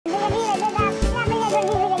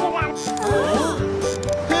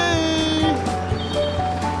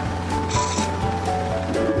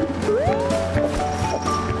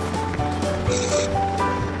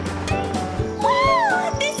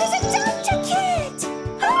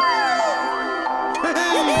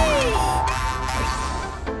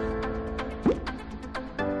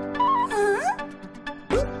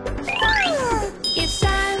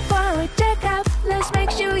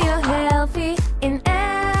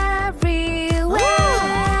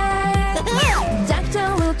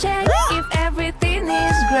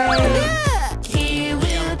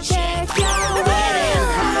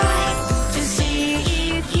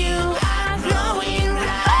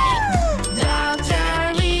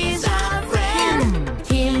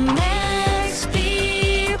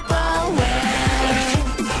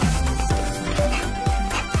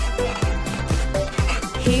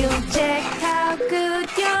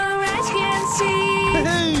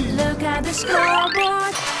the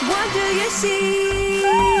scoreboard, what do you see?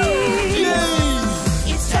 Yay!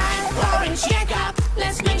 It's time for a checkup.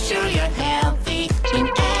 Let's make sure you're healthy in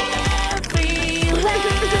every way.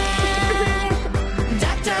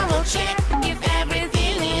 Doctor will check if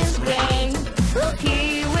everything is great.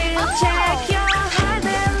 He will check your heart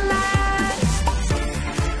and lungs.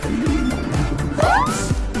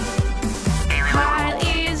 Heart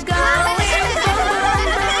is going boom,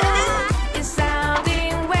 it's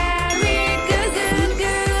sounding very good, good,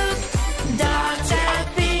 good. Doctor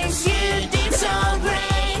thinks you did so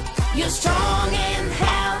great. You're strong and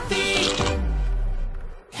healthy.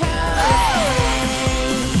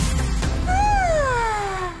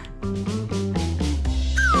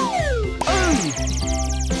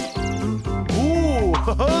 Ooh,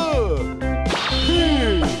 ha, ha.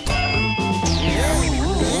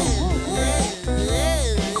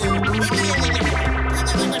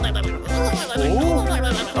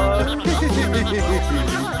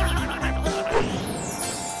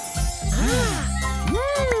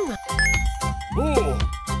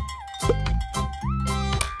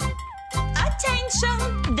 Attention!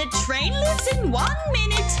 The train leaves in 1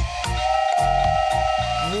 minute.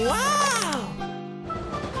 Wow!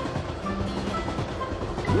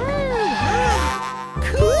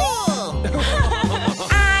 Cool!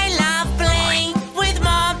 I love playing with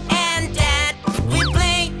Mom and Dad. We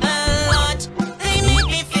play a lot. They make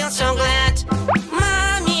me feel so glad.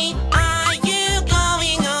 Mommy, are you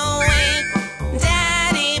going away?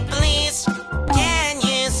 Daddy, please, can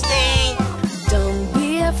you stay? Don't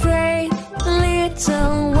be afraid,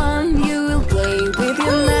 little one. You will play with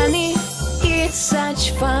your nanny. It's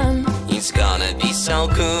such fun. It's gonna be so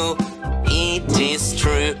cool. It is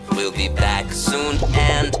true. We'll be back soon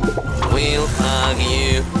and we'll hug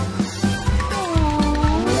you.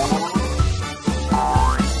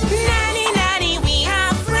 Nanny, nanny, we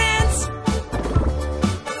are friends.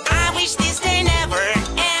 I wish this day never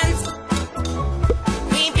ends.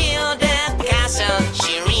 We build a castle,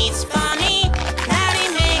 she reads for me. Nanny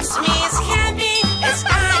makes me as happy as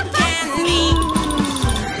I can be.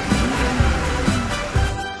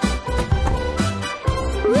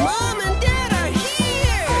 Mom and Dad are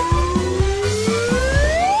here.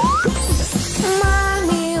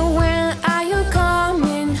 Mommy, when are you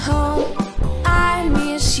coming home? I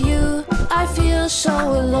miss you, I feel so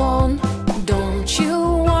alone. Don't you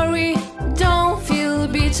worry, don't feel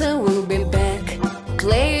bitter, we'll be back.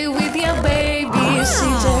 Play with your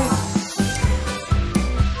babysitter.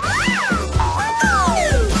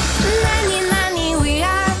 Nanny, nanny, we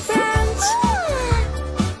are friends.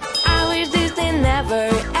 I wish this day never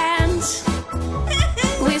ends.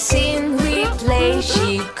 We sing, we play,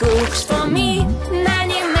 she cooks for me.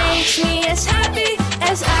 Nanny makes me as happy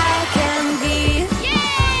as I can be.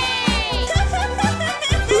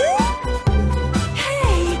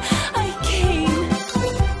 Hey, I came.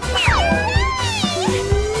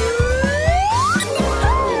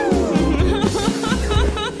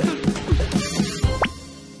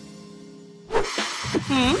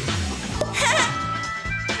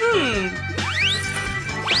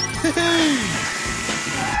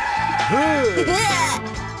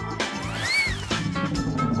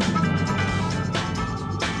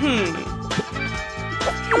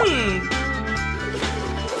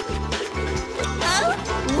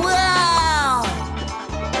 Wow!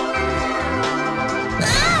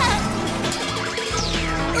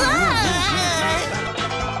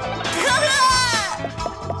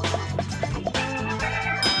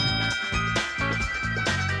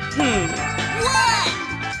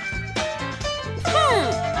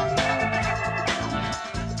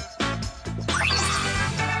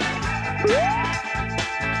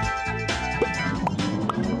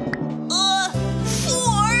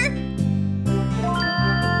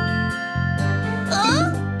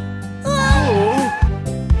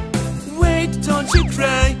 Wait, don't you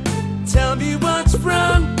cry. Tell me what's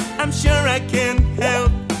wrong. I'm sure I can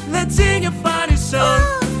help. Let's sing a funny song.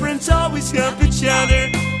 Friends always help each other.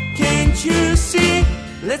 Can't you see?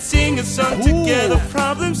 Let's sing a song together.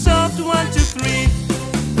 Problem solved. 1, 2, 3.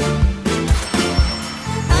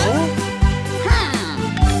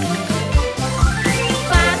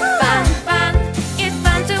 Fun, fun, fun. It's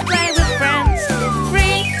fun to play with friends.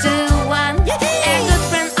 3, 2, 1. A good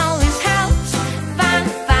friend always helps. Fun,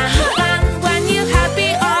 fun, fun. When you're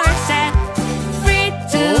happy or sad. 3,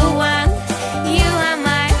 2, 1. You are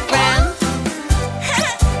my friend.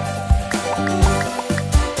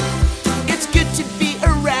 It's good to be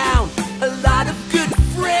around a lot of good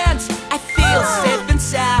friends. I feel safe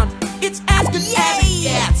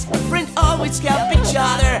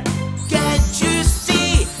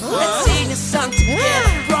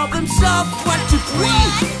off. 1, 2, 3.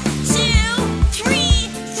 1, 2, 3,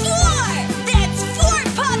 4. That's 4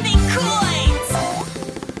 popping coins.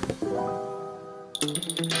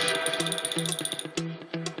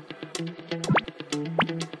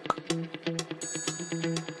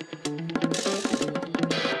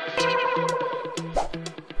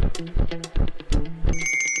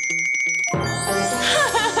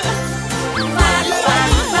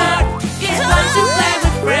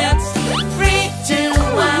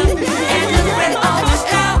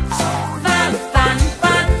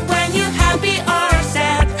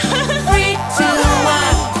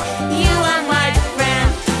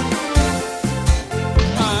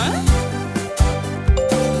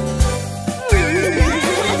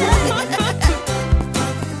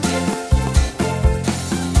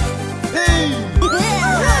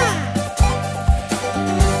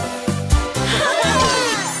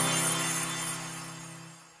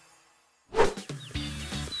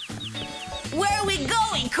 Where are we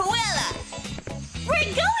going, Koala?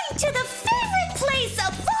 We're going to the favorite place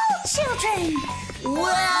of all children.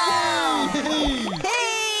 Wow!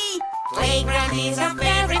 Hey! Playground is our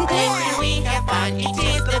favorite place where we have fun. It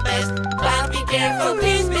is the best. But be careful,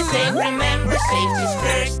 please be safe. Remember, safety's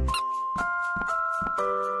first.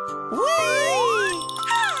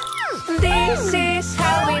 This is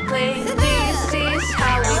how we play. This is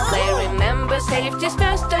how we play. Remember, safety's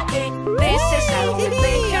first, okay? This is how we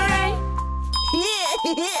play. Hooray!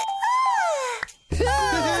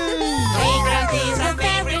 Playground is our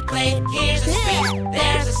favorite place. Here's a spin,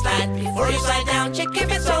 there's a slide. Before you slide down, check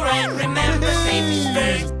if it's alright. Remember, safety's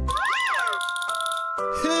first.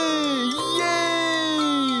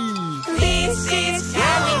 This is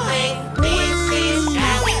how we play. This is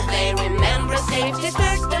how we play. Remember, safety's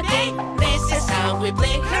first, okay? This is how we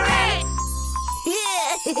play. Hooray!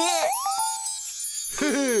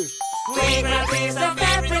 Playground is our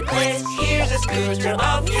favorite place. Here's a scooter,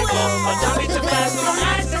 off you go. But don't be too fast, go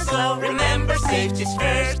nice and slow. Remember, safety's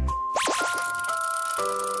first.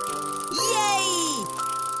 Yay!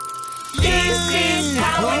 This is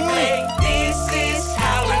how we play. This is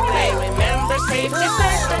how we play. Remember, safety's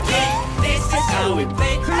first, okay? This is how we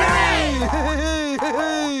play. Hooray!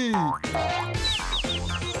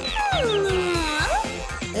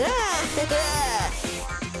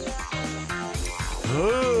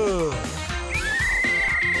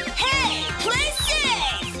 Hey, play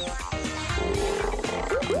safe!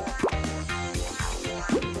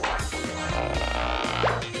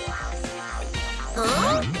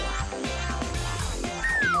 Huh?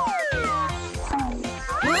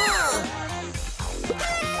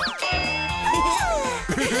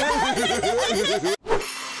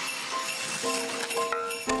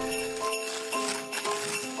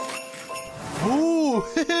 Oh,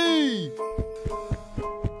 hey!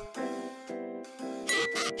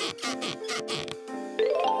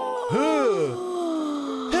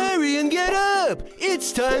 Hurry and get up!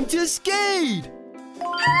 It's time to skate!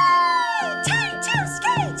 Hooray! Time to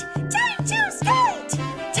skate! Time to skate!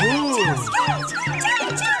 Time to skate!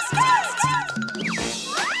 Time to skate!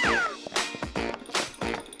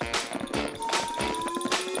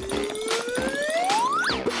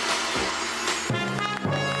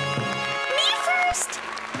 Me first!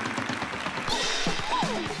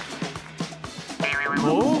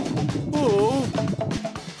 Oh? Oh?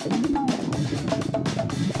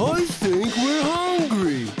 I think we're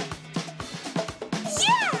hungry.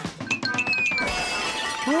 Yeah!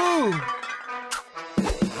 Oh!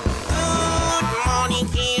 Good morning,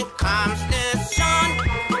 here comes the sun.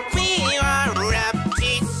 We are up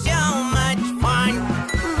to so much fun.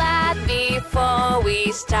 But before we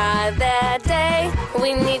start the day, we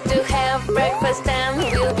need to have breakfast and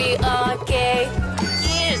we'll be okay.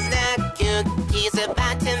 Here's the cook, he's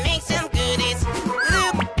about to make some goodies.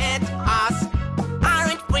 Look at us,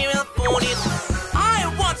 aren't we real foodies? I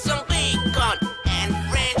want some bacon and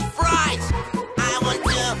french fries. I want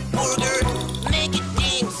a burger, make it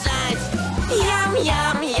king size. Yum,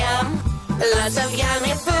 yum, yum. Lots of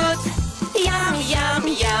yummy food. Yum, yum,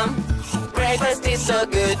 yum. Breakfast is so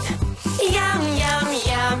good. Yum, yum,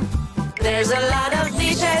 yum. There's a lot of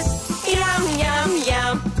dishes. Yum, yum,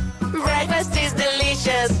 yum. Breakfast is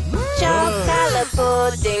delicious. Chocolate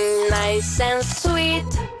pudding, nice and sweet.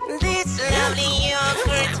 This lovely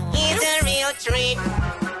yogurt is a real treat.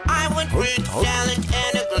 I want fruit salad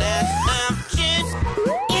and a glass of juice.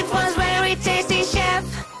 It was very tasty, chef.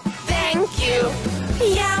 Thank you.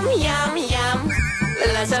 Yum, yum, yum.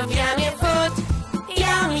 Lots of yummy